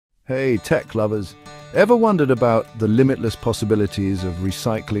Hey, tech lovers! Ever wondered about the limitless possibilities of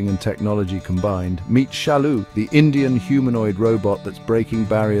recycling and technology combined? Meet Shalu, the Indian humanoid robot that's breaking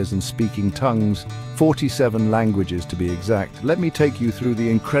barriers and speaking tongues, 47 languages to be exact. Let me take you through the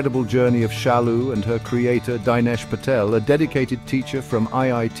incredible journey of Shalu and her creator, Dinesh Patel, a dedicated teacher from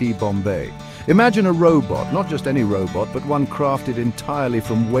IIT Bombay. Imagine a robot, not just any robot, but one crafted entirely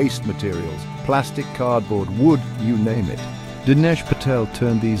from waste materials, plastic, cardboard, wood, you name it. Dinesh Patel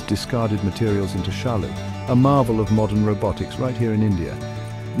turned these discarded materials into Shalu, a marvel of modern robotics right here in India.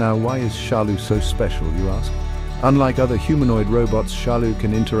 Now, why is Shalu so special, you ask? Unlike other humanoid robots, Shalu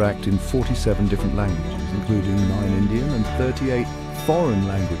can interact in 47 different languages, including 9 Indian and 38 foreign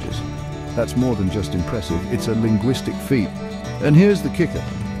languages. That's more than just impressive, it's a linguistic feat. And here's the kicker.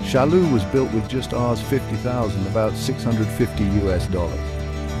 Shalu was built with just Rs 50,000, about $650 US.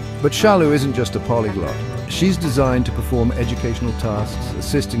 But Shalu isn't just a polyglot. She's designed to perform educational tasks,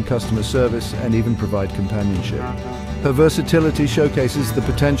 assist in customer service, and even provide companionship. Her versatility showcases the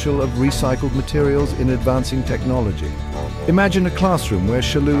potential of recycled materials in advancing technology. Imagine a classroom where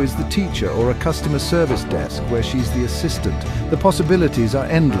Shalu is the teacher, or a customer service desk where she's the assistant. The possibilities are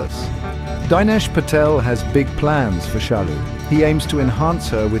endless. Dinesh Patel has big plans for Shalu. He aims to enhance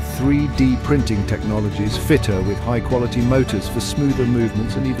her with 3D printing technologies, fit her with high-quality motors for smoother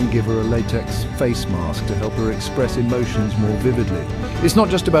movements, and even give her a latex face mask to help her express emotions more vividly. It's not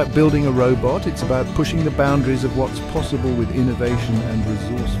just about building a robot, it's about pushing the boundaries of what's possible with innovation and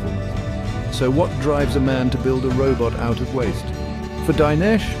resourcefulness. So what drives a man to build a robot out of waste? For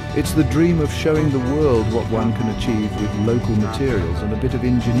Dinesh, it's the dream of showing the world what one can achieve with local materials and a bit of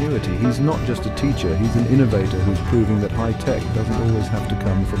ingenuity. He's not just a teacher, he's an innovator who's proving that high tech doesn't always have to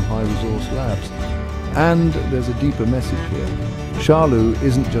come from high-resource labs. And there's a deeper message here. Shalu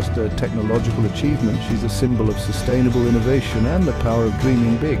isn't just a technological achievement, she's a symbol of sustainable innovation and the power of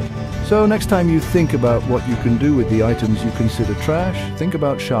dreaming big. So next time you think about what you can do with the items you consider trash, think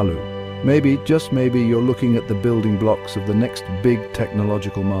about Shalu. Maybe, just maybe, you're looking at the building blocks of the next big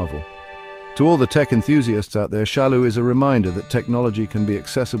technological marvel. To all the tech enthusiasts out there, Shalu is a reminder that technology can be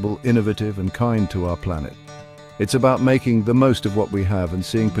accessible, innovative, and kind to our planet. It's about making the most of what we have and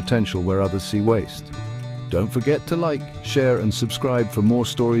seeing potential where others see waste. Don't forget to like, share, and subscribe for more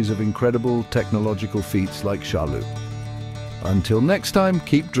stories of incredible technological feats like Shalu. Until next time,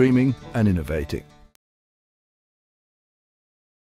 keep dreaming and innovating.